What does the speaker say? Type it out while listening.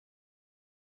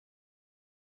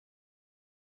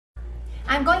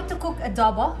I'm going to cook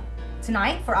adobo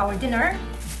tonight for our dinner.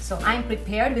 So I'm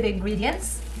prepared with the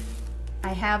ingredients.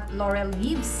 I have laurel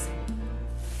leaves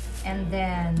and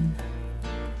then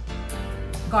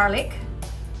garlic.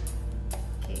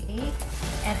 Okay,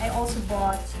 and I also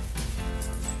bought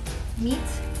meat,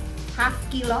 half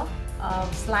kilo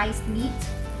of sliced meat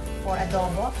for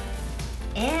adobo.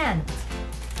 And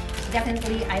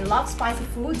definitely I love spicy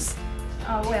foods.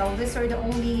 Well, these are the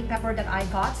only pepper that I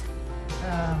got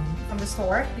from the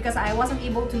store because I wasn't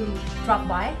able to drop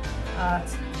by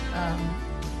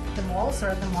the malls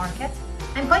or the market.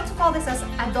 I'm going to call this as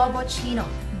Adobo Tsino,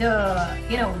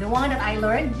 the one that I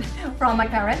learned from my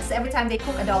parents every time they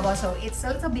cook adobo. So it's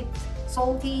a little bit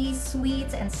salty,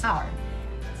 sweet, and sour.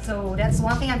 So that's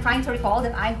one thing I'm trying to recall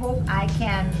that I hope I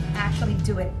can actually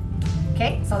do it.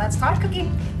 Okay, so let's start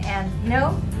cooking. And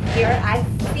here I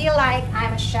feel like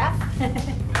I'm a chef.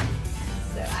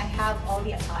 So I have all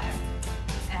the attire.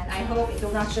 And I hope it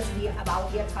will not just be about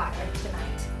the attire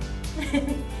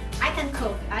tonight. I can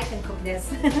cook this.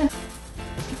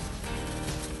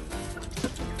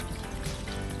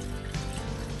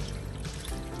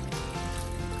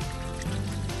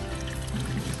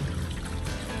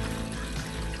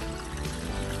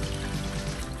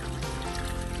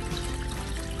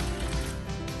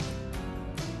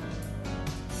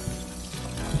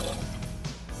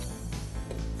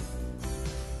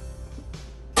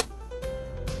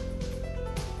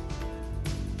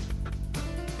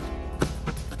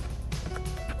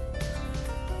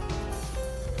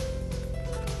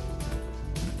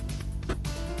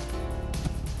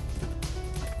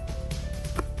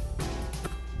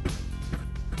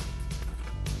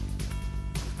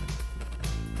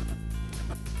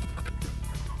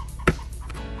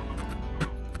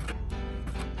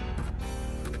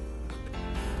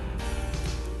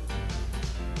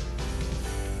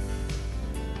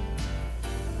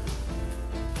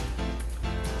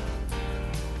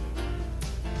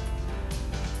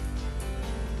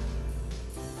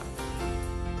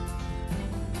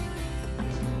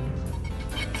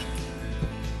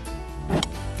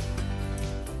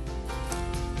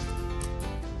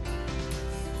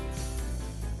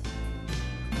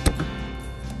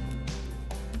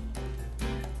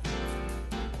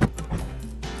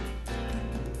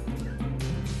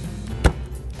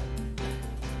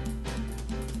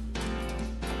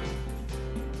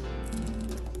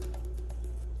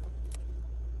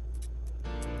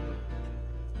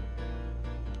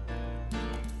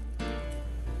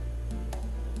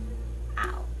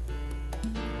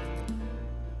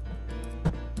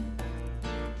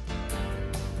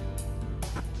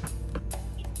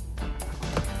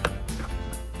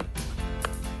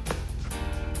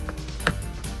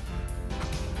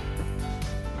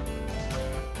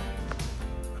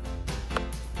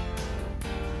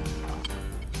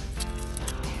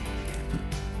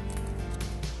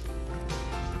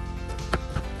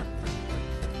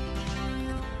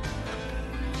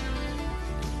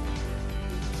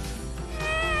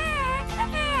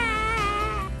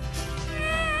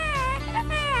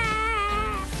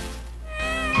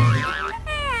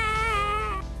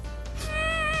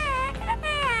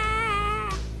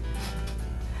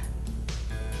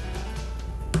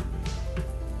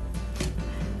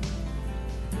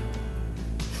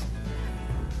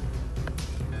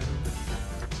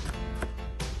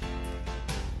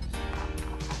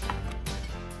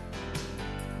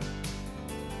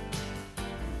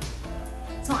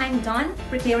 So I'm done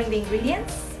preparing the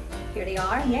ingredients. Here they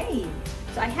are, yay!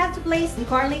 So I have to place the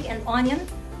garlic and onion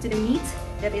to the meat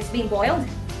that is being boiled.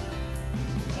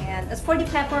 And as for the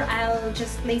pepper, I'll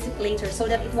just place it later so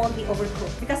that it won't be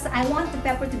overcooked because I want the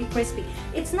pepper to be crispy.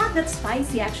 It's not that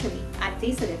spicy actually, I've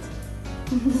tasted it.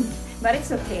 But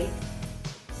it's okay.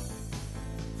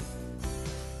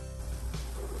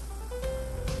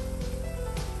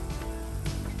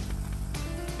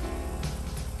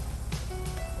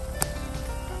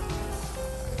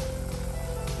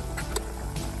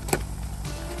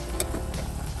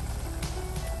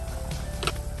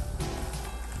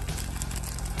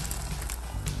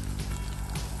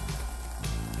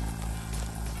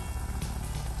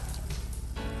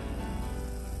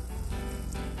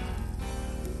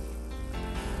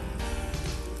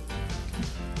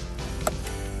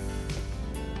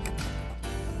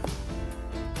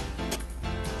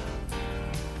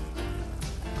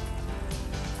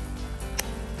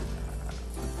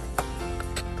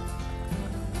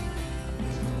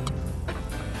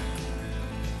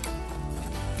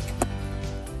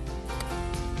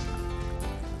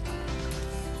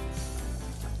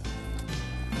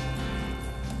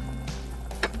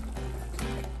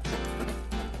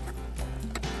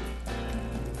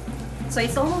 So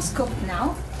it's almost cooked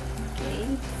now. Okay,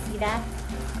 see that?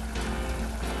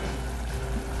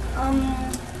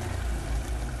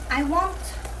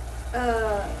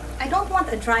 I don't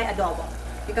want a dry adobo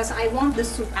because I want the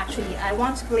soup actually. I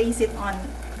want to place it on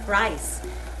rice.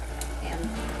 And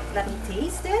let me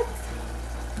taste it.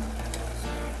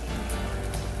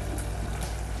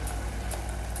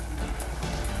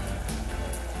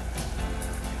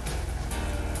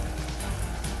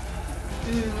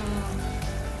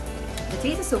 The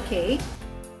taste is okay.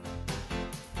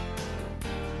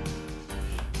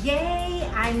 Yay!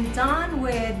 I'm done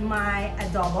with my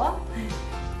adobo.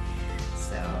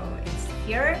 So it's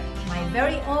here, my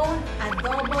very own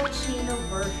Adobo Tsino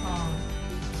version.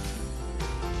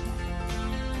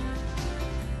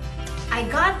 I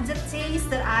got the taste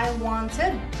that I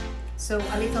wanted. So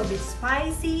a little bit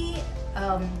spicy,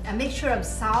 a mixture of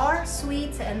sour,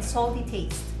 sweet, and salty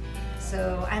taste.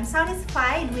 So I'm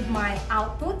satisfied with my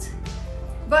output,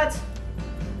 but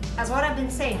as what I've been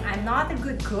saying, I'm not a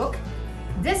good cook.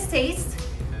 This taste,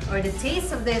 or the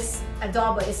taste of this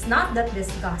adobo, is not that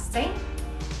disgusting,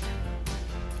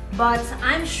 but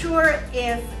I'm sure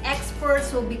if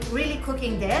experts will be really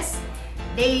cooking this,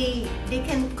 they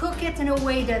can cook it in a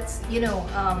way that, you know,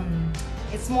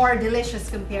 it's more delicious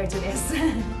compared to this.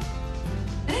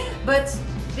 But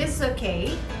this is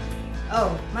okay.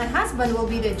 Oh, my husband will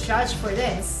be the judge for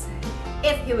this,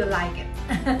 if he will like it.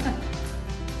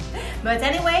 But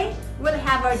anyway, we'll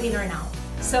have our dinner now.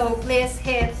 So please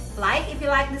hit like if you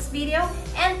like this video,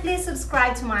 and please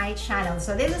subscribe to my channel.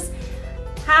 So this is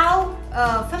how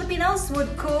Filipinos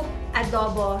would cook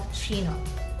Adobo Tsino.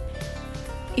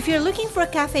 If you're looking for a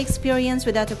cafe experience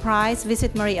without a price,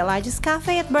 visit Marie Elijah's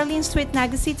Cafe at Berlin Street,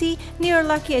 Naga City, near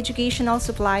Lucky Educational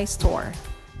Supply Store.